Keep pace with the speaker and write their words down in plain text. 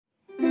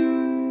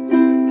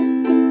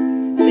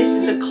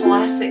a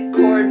classic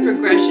chord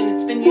progression.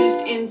 It's been used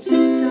in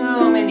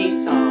so many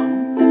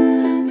songs.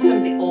 Some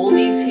of the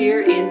oldies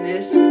here in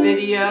this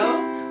video,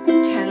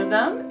 10 of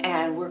them,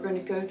 and we're going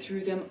to go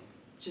through them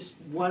just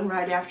one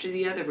right after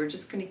the other. We're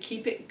just going to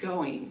keep it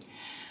going.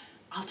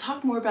 I'll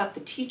talk more about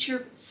the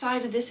teacher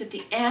side of this at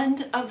the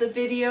end of the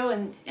video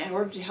in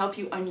order to help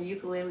you on your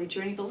ukulele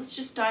journey, but let's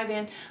just dive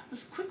in.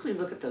 Let's quickly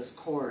look at those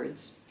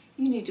chords.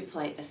 You need to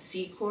play a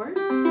C chord,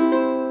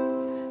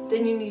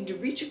 then you need to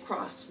reach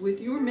across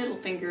with your middle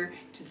finger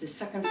to the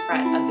 2nd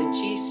fret of the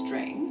G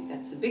string.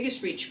 That's the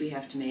biggest reach we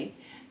have to make.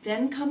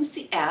 Then comes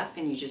the F,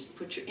 and you just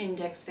put your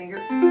index finger,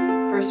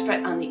 1st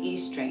fret on the E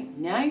string.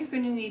 Now you're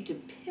going to need to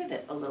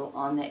pivot a little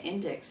on the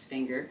index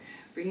finger,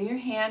 bringing your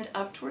hand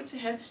up towards the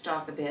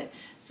headstock a bit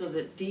so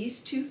that these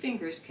 2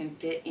 fingers can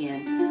fit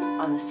in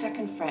on the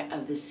 2nd fret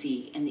of the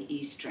C and the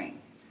E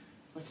string.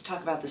 Let's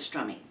talk about the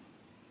strumming.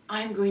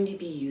 I'm going to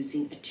be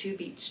using a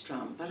 2-beat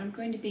strum, but I'm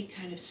going to be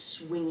kind of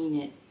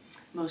swinging it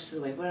most of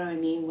the way. What do I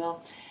mean?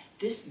 Well,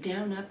 this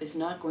down up is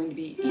not going to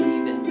be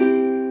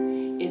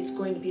even. It's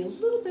going to be a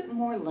little bit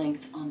more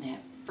length on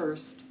that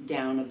first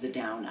down of the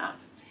down up.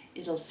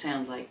 It'll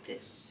sound like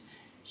this.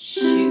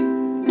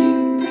 Shoo,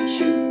 doo,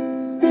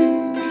 shoo,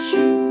 doo,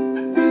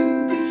 shoo,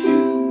 doo,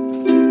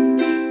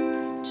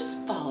 shoo.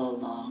 Just follow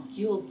along.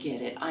 You'll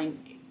get it.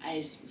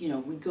 As you know,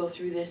 we go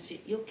through this,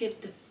 you'll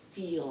get the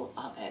feel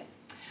of it.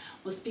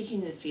 Well,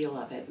 speaking of the feel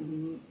of it,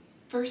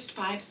 first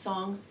 5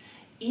 songs,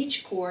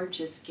 each chord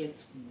just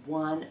gets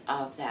one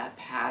of that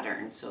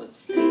pattern. So it's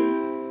C,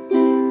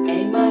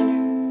 A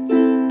minor,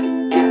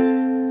 F,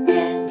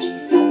 and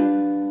G7.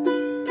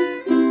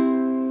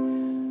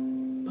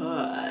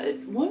 But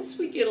once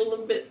we get a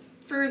little bit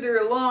further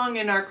along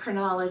in our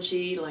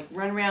chronology, like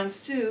Run Around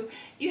Sue,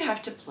 you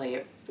have to play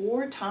it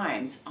 4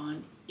 times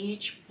on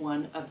each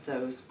one of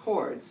those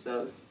chords.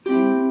 So C,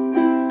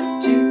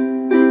 2,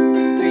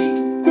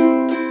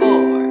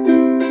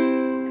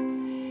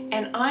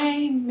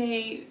 I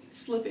may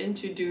slip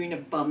into doing a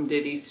bum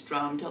ditty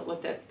strum. Don't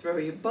let that throw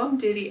you. Bum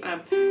ditty,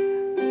 I'm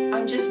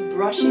just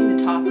brushing the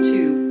top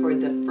 2 for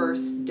the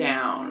first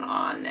down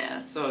on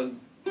this. So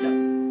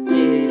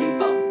diddy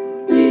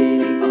bum,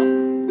 diddy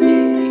bum,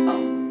 diddy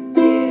bum,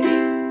 diddy.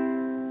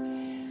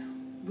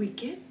 We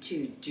get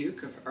to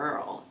Duke of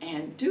Earl,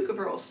 and Duke of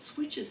Earl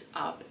switches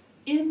up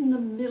in the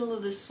middle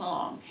of the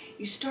song.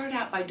 You start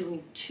out by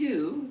doing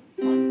 2,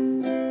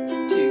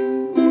 1, 2.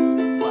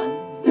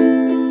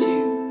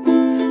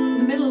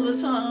 Of the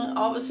song,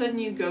 all of a sudden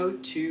you go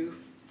to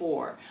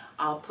 4.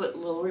 I'll put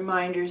little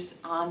reminders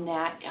on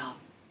that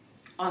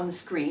on the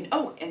screen.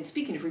 Oh, and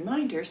speaking of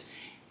reminders,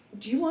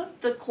 do you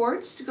want the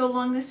chords to go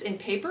along this in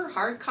paper,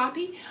 hard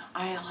copy?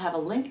 I'll have a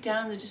link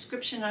down in the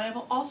description. I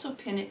will also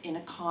pin it in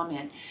a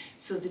comment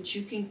so that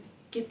you can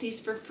get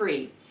these for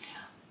free.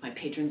 My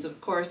patrons,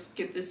 of course,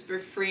 get this for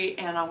free,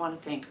 and I want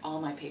to thank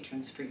all my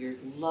patrons for your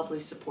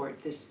lovely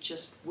support. This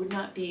just would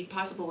not be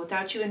possible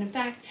without you, and in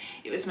fact,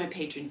 it was my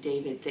patron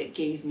David that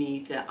gave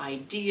me the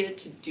idea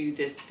to do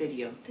this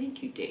video.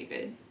 Thank you,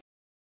 David.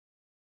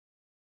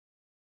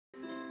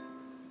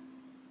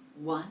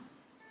 1,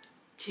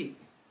 2.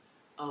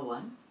 A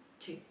 1,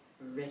 2.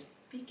 Ready,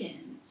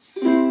 begins.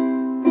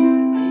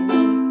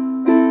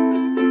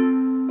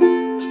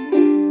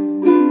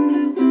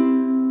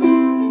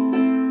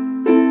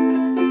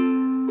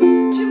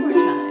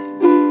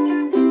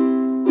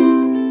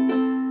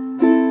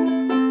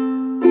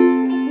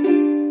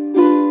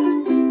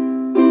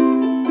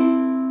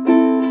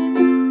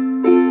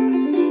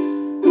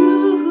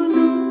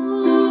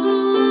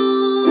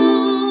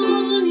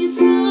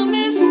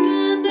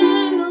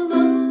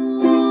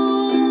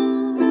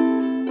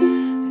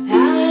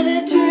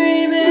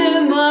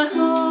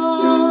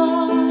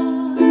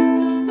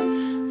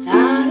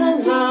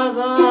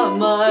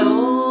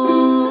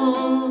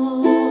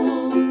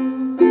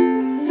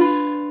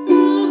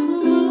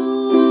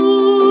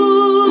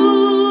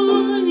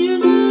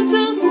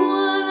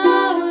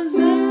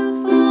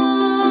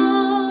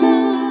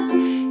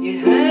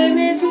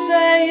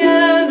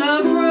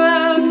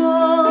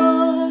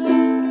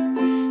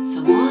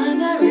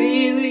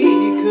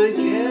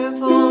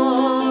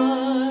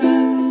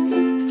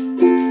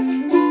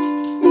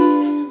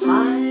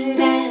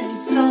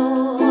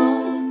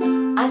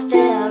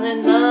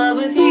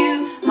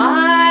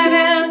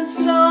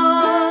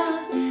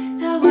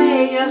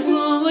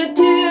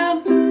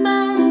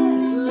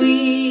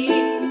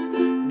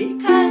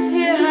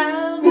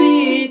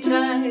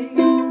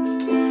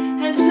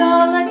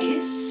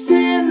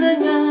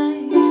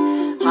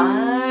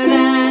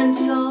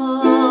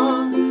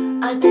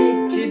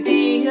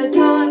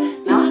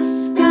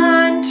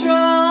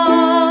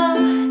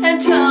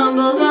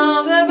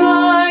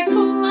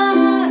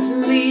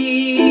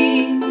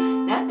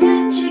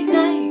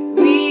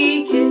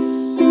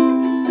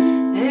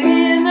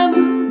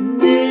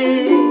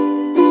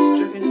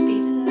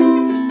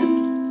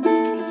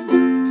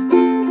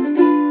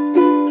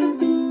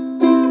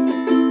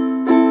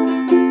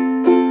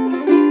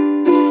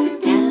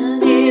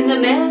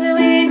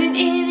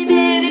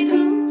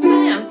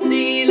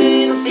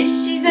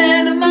 Fishies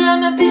and a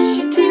mama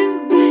fishy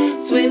too.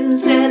 swim,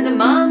 said the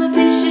mama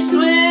fish. You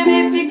swim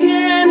if you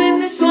can,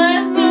 and they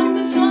swam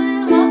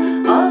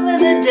over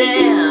the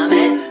dam.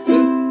 And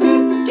boop,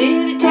 boop,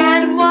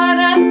 diddy-tad, and what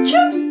a choo.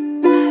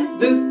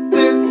 Boop,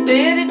 boop,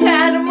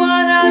 diddy-tad, and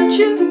what a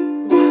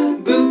choo.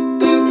 Boop,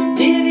 boop,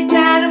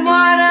 diddy-tad, and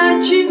what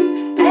a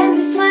choo. And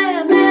they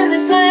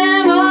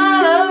swam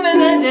all over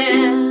the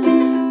dam.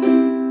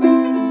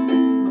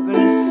 We're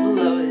gonna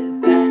slow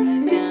it back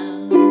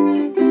down.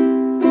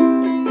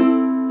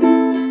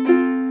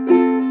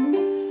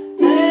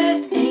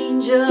 Earth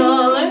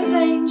angel,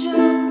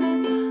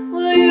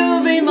 will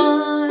you be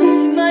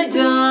mine, my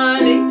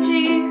darling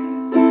dear?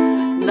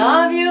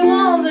 Love you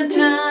all the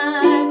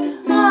time.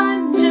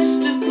 I'm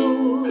just a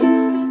fool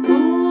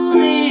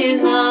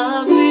in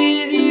love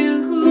with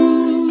you.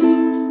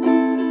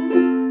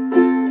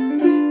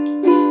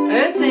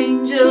 Earth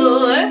angel,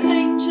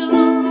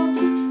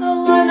 the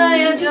one I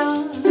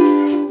adore.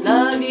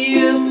 Love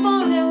you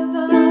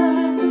forever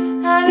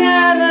and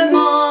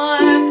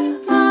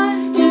evermore.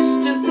 I'm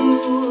just a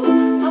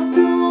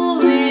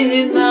fool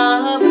in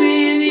love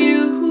with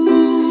you.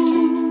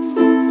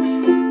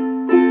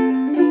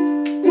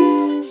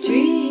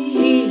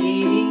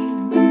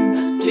 Dream,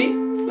 dream,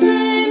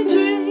 dream,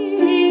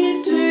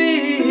 dream,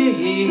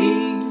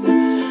 dream.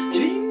 Dream,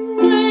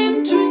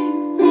 dream,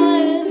 dream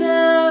when I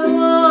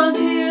want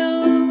you.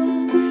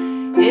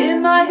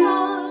 In my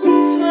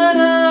arms when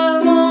I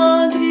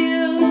want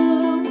you.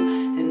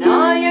 And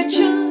all your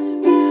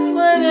charms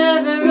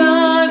whenever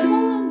I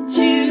want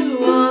you.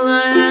 All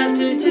I have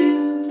to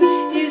do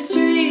is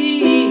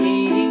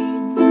dream.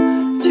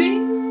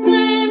 Dream,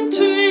 dream,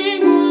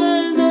 dream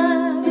when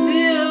I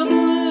feel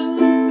blue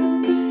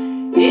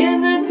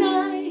in the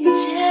night,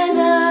 and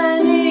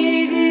I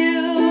need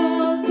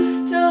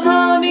you to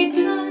hold me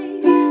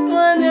tight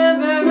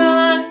whenever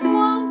I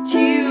want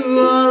you.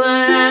 All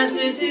I have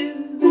to do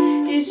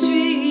is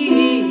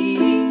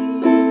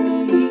dream.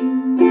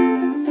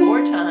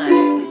 4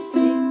 times. C,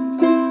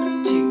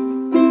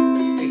 2,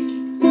 3,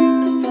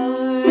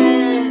 4,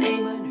 and A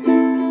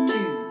minor.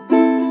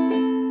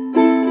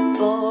 2,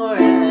 4,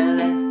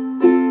 and F.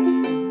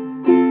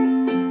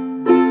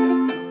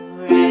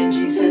 4 and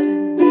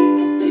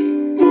G7. 2.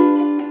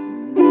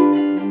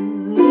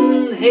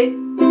 Hey,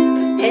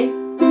 hey,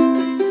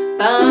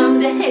 bum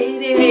to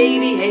Haiti,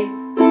 Haiti, hey,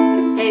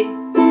 hey,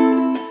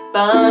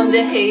 bum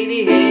to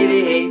Haiti,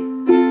 Haiti, hey,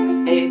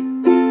 hey,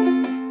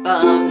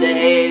 bum to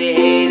Haiti,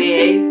 Haiti,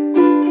 hey.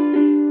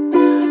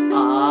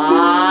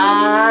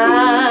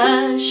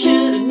 I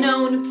should have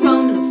known it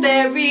from the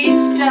very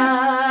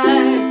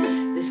start.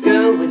 This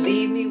girl would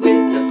leave me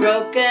with a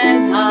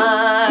broken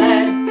heart.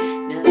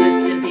 Now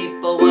listen,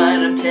 people, what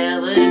I'm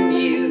telling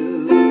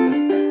you.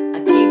 I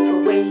keep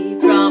away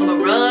from a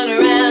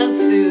runaround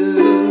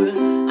Sue.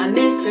 I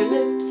miss her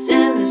lips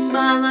and the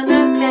smile on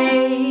her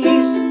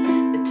face,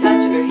 the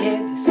touch of her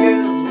hair, this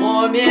girl's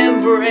warm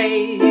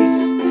embrace.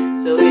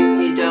 So if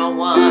you don't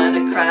want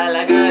to cry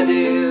like I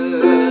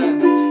do,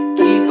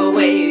 keep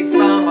away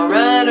from a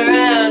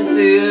runaround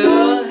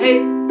Sue.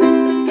 Hey,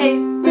 hey,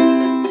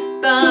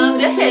 bum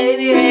to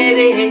Haiti,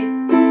 Haiti, hey,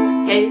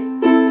 hey,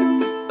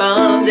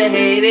 bum to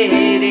Haiti,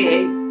 Haiti,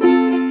 hey,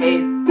 hey,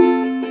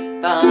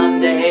 bum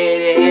to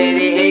Haiti,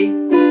 Haiti, hey.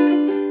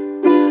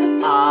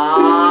 I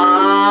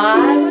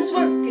was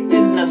working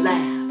in the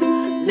lab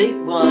late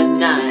one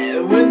night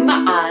when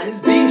my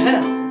eyes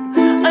beheld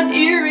an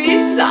eerie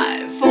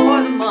sight.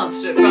 For the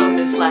monster from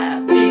his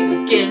slab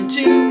began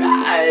to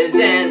rise,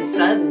 and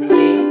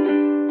suddenly,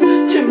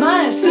 to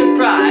my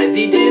surprise,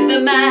 he did the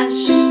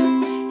mash.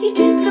 He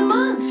did the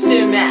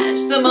monster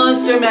mash, the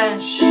monster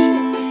mash.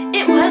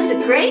 It was a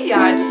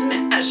graveyard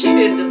smash. He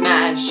did the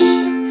mash.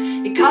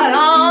 He caught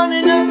on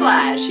in a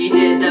flash. He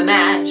did the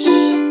mash.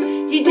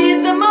 He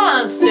did the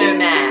monster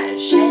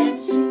mash.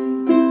 And C,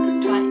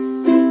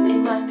 twice, A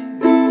minor,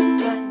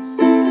 twice,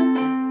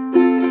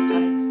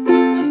 twice,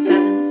 G7,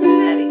 let's do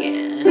that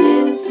again.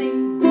 And C,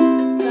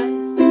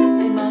 twice, A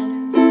minor,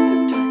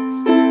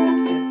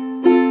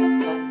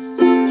 twice,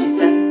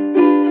 G7,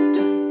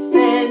 twice,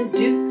 and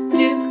do,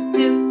 do,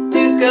 do,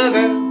 do,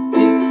 cover,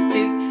 do,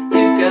 do,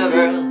 do,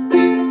 cover,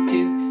 do,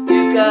 do, do,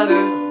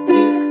 cover,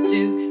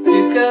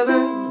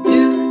 do,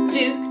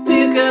 do, do,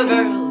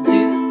 cover, do,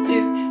 do,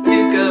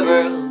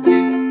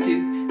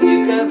 do,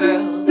 cover.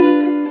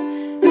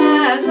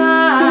 As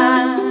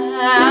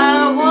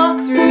I walk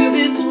through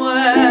this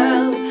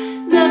world,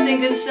 nothing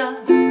can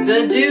stop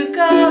the Duke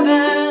of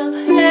Earl.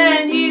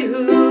 And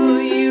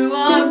you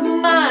are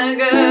my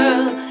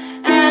girl,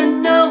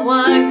 and no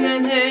one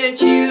can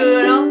hurt you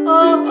at all.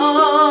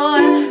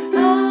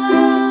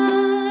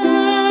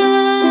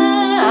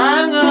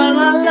 I'm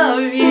gonna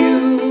love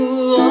you.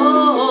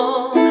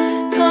 Oh,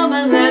 come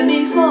and let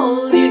me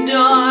hold you,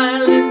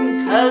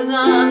 darling, 'cause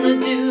I'm the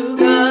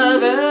Duke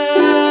of Earl.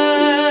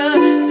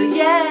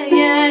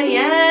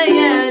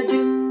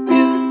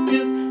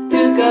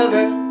 Duke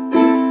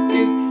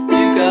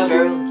of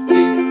Earl,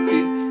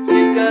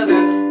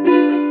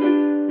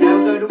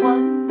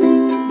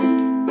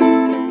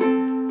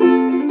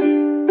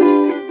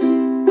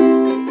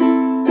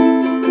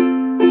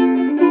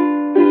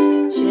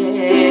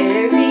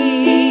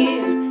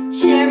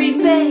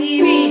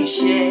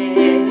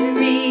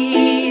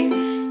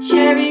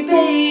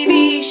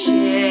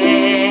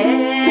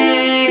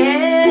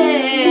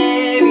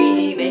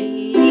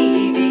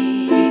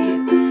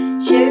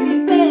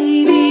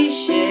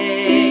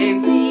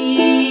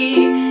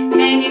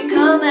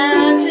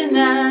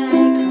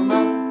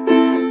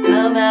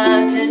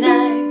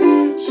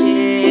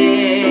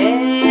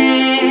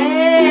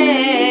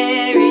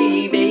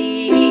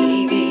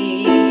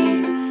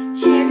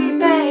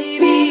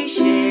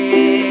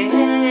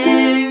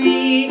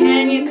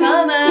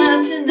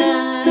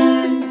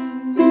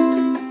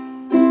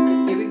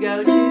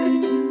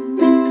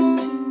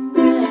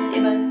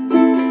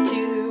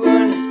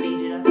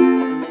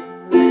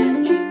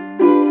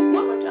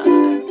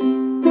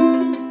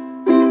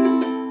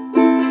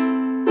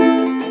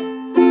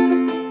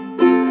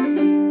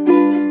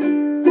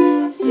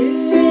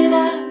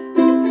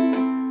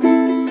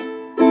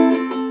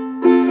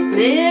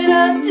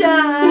 Little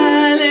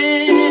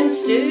darling,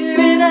 stir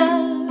it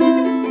up.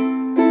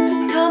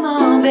 Come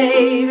on,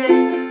 baby.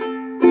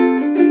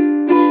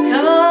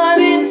 Come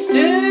on and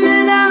stir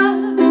it up.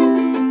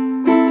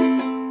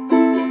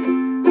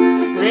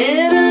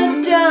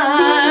 Little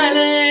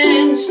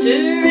darling,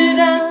 stir it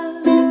up.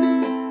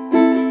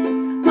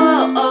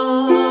 Oh,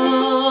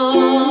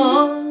 oh,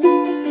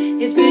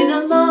 it's been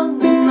a long,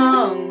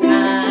 long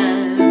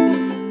time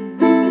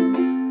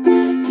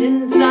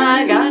since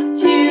I got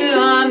you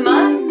on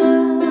my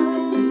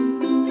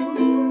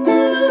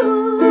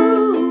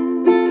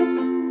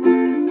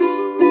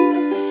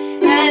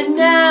and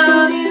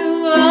now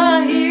you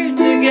are here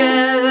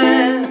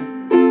together.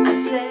 I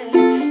said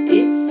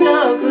it's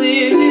so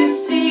clear to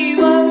see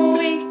what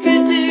we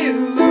could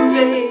do,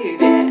 baby.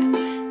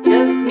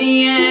 Just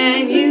me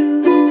and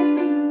you.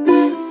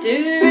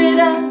 Stir it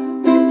up.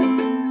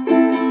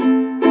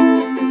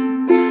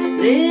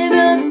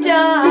 Little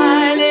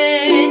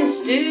darling,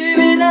 stir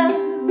it up.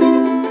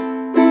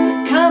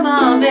 Come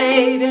on,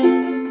 baby.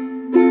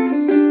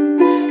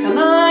 Come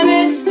on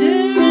and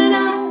stir it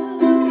up.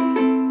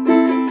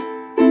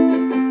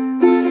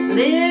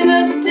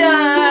 Little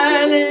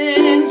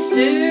darling,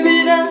 stir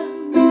it up.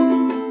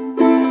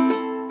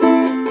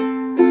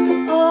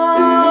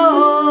 Oh,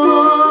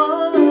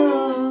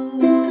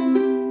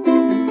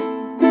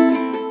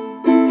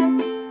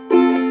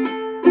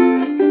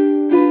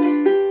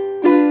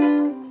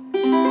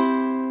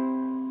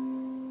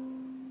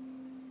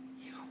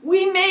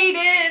 we made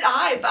it!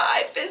 High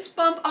five, fist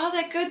bump, all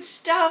that good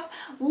stuff.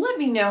 Let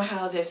me know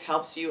how this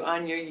helps you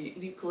on your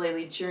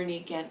ukulele journey.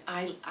 Again,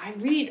 I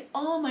read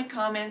all my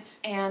comments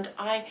and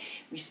I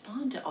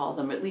respond to all of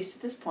them. At least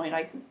at this point,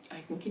 I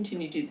can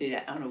continue to do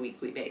that on a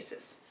weekly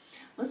basis.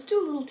 Let's do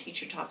a little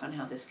teacher talk on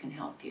how this can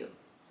help you.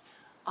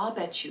 I'll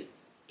bet you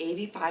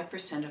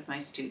 85% of my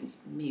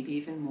students, maybe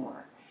even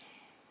more,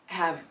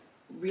 have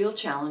real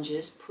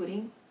challenges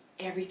putting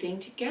everything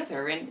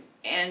together,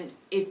 and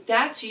if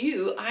that's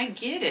you, I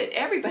get it.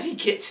 Everybody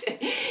gets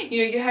it.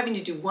 You know, you're having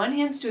to do one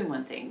hand's doing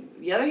one thing,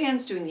 the other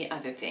hand's doing the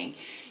other thing.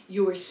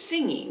 You're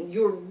singing,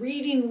 you're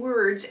reading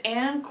words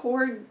and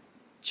chord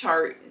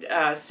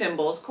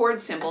symbols,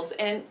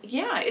 and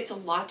yeah, it's a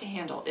lot to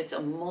handle. It's a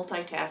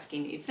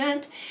multitasking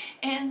event,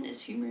 and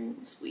as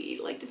humans, we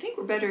like to think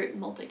we're better at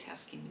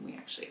multitasking than we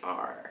actually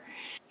are.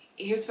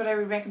 Here's what I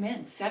would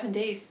recommend. 7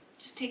 days,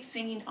 just take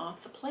singing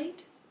off the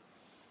plate.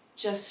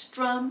 Just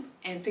strum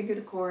and figure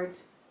the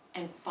chords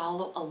and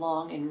follow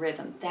along in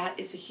rhythm. That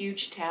is a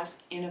huge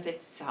task in of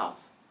itself.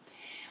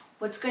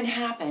 What's going to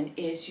happen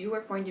is you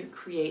are going to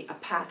create a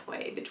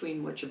pathway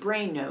between what your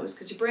brain knows,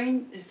 because your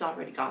brain has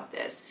already got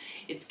this.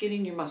 It's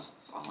getting your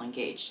muscles all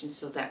engaged, and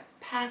so that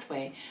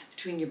pathway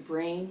between your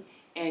brain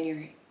and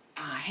your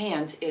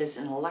hands is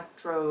an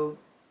electro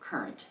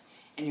current,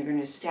 and you're going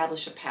to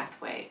establish a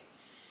pathway.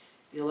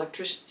 The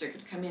electricians are going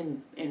to come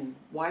in and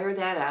wire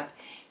that up,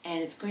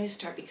 and it's going to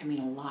start becoming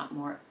a lot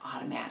more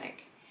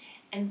automatic.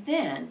 And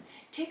then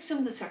take some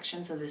of the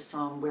sections of this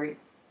song where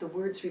the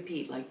words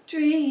repeat, like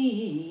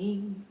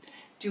dream,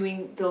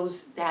 doing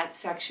that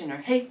section, or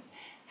hey,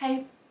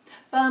 hey,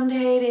 bum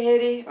day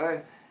day,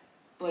 or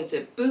what is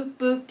it, boop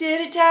boop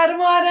diddy tad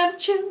wadum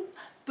choo,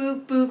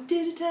 boop boop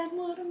diddy tad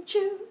wadum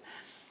choo.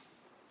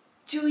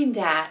 Doing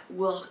that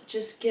will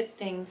just get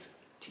things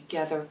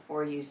together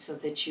for you so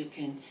that you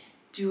can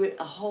do it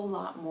a whole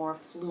lot more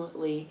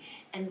fluently,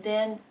 and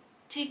then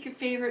take your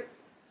favorite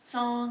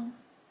song,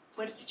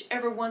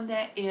 whichever one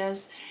that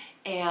is,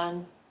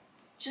 and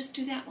just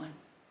do that one.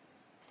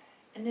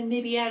 And then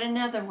maybe add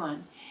another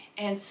one.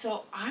 And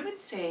so I would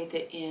say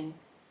that in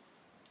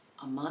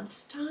a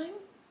month's time,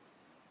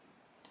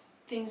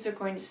 things are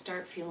going to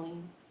start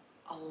feeling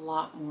a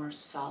lot more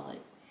solid.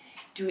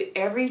 Do it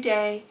every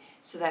day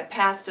so that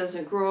path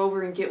doesn't grow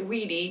over and get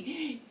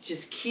weedy.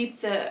 Just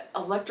keep the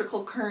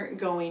electrical current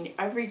going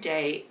every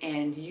day,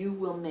 and you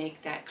will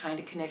make that kind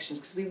of connections,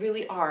 because we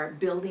really are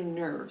building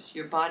nerves.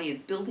 Your body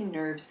is building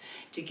nerves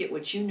to get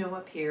what you know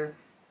up here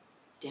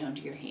down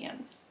to your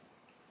hands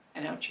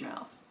and out your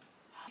mouth.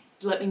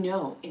 Let me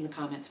know in the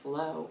comments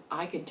below.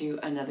 I could do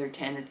another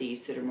 10 of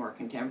these that are more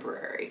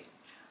contemporary.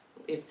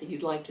 If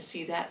you'd like to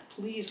see that,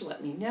 please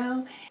let me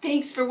know.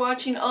 Thanks for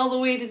watching all the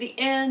way to the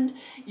end.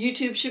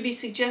 YouTube should be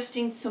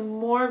suggesting some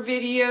more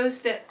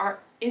videos that are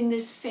in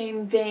this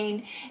same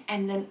vein.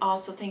 And then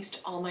also thanks to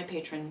all my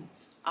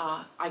patrons.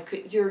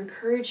 Your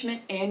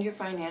encouragement and your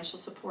financial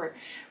support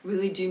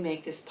really do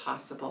make this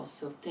possible.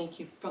 So thank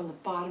you from the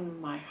bottom of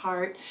my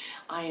heart.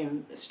 I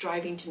am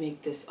striving to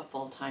make this a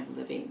full-time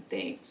living.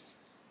 Thanks.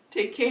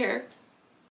 Take care.